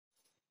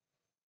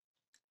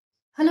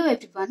Hello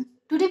everyone.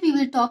 Today we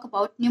will talk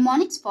about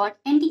mnemonics for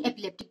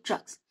anti-epileptic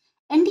drugs.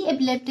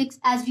 Anti-epileptics,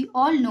 as we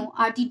all know,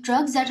 are the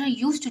drugs that are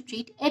used to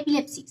treat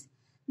epilepsies.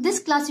 This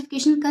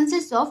classification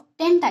consists of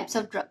 10 types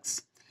of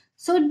drugs.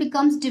 So it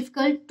becomes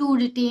difficult to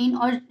retain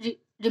or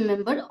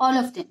remember all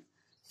of them.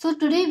 So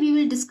today we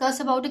will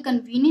discuss about a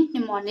convenient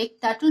mnemonic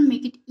that will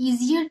make it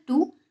easier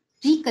to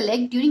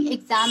recollect during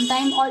exam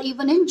time or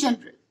even in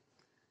general.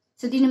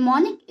 So the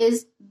mnemonic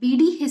is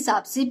BD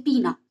Hisab Se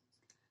Peena.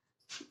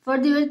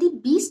 Further, the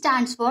B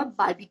stands for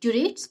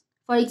barbiturates,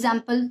 for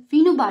example,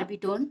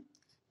 phenobarbital.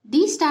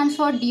 D stands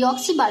for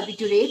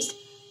deoxybarbiturates,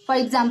 for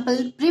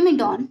example,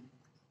 primidone.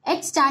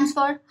 H stands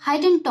for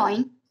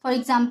hydantoin, for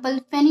example,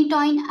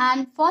 phenytoin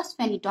and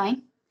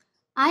phosphenitoin.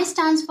 I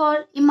stands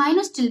for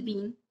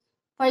iminostilbene,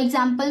 for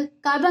example,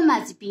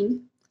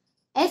 carbamazepine.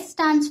 S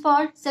stands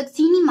for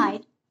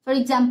succinimide, for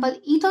example,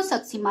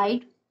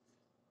 ethosuximide.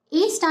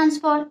 A stands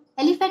for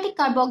aliphatic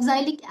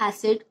carboxylic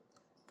acid,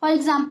 for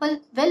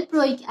example,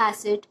 valproic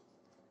acid.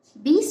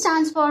 B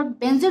stands for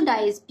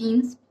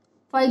benzodiazepines,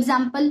 for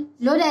example,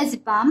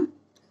 Lorazepam.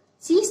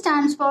 C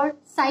stands for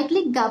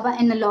cyclic GABA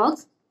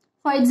analogues,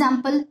 for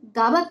example,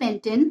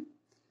 gabapentin.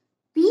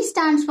 P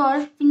stands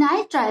for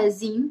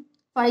phenyltrazine,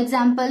 for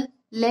example,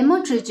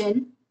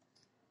 lamotrigine.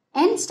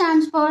 N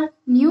stands for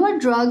newer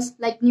drugs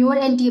like newer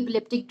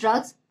anti-epileptic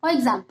drugs, for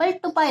example,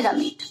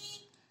 topiramate.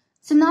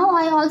 So now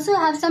I also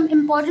have some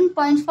important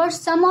points for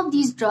some of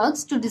these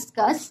drugs to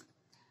discuss.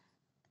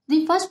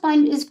 The first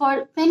point is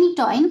for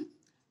phenytoin.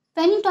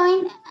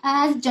 Phenytoin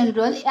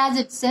as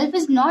itself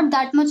is not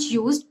that much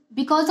used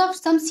because of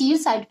some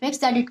serious side effects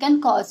that it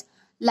can cause,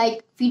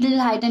 like fetal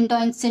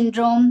hydantoin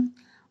syndrome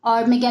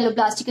or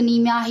megaloblastic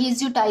anemia,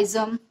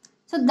 hirsutism.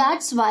 So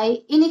that's why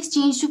in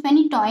exchange to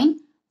phenytoin,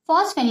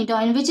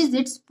 phosphenitoin, which is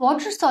its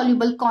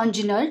water-soluble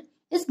congener,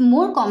 is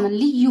more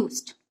commonly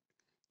used.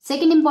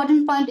 Second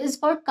important point is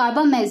for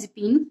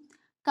carbamazepine.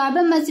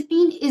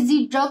 Carbamazepine is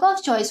the drug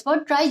of choice for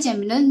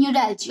trigeminal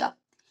neuralgia.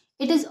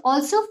 It is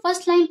also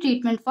first-line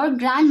treatment for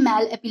grand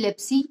mal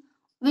epilepsy,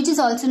 which is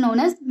also known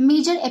as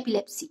major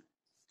epilepsy.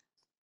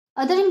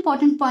 Other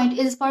important point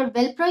is for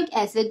valproic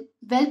acid.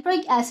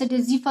 Valproic acid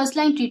is the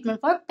first-line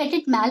treatment for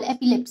petit mal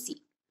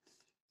epilepsy,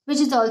 which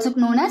is also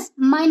known as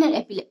minor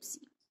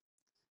epilepsy.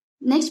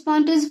 Next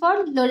point is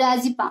for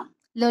Lorazepam.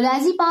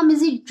 Lorazepam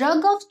is a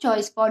drug of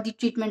choice for the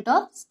treatment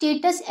of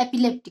status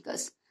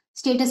epilepticus.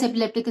 Status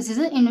epilepticus is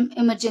an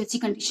emergency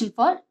condition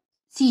for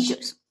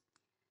seizures.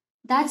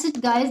 That's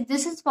it guys.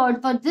 This is for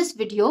this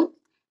video.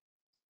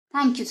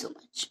 Thank you so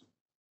much.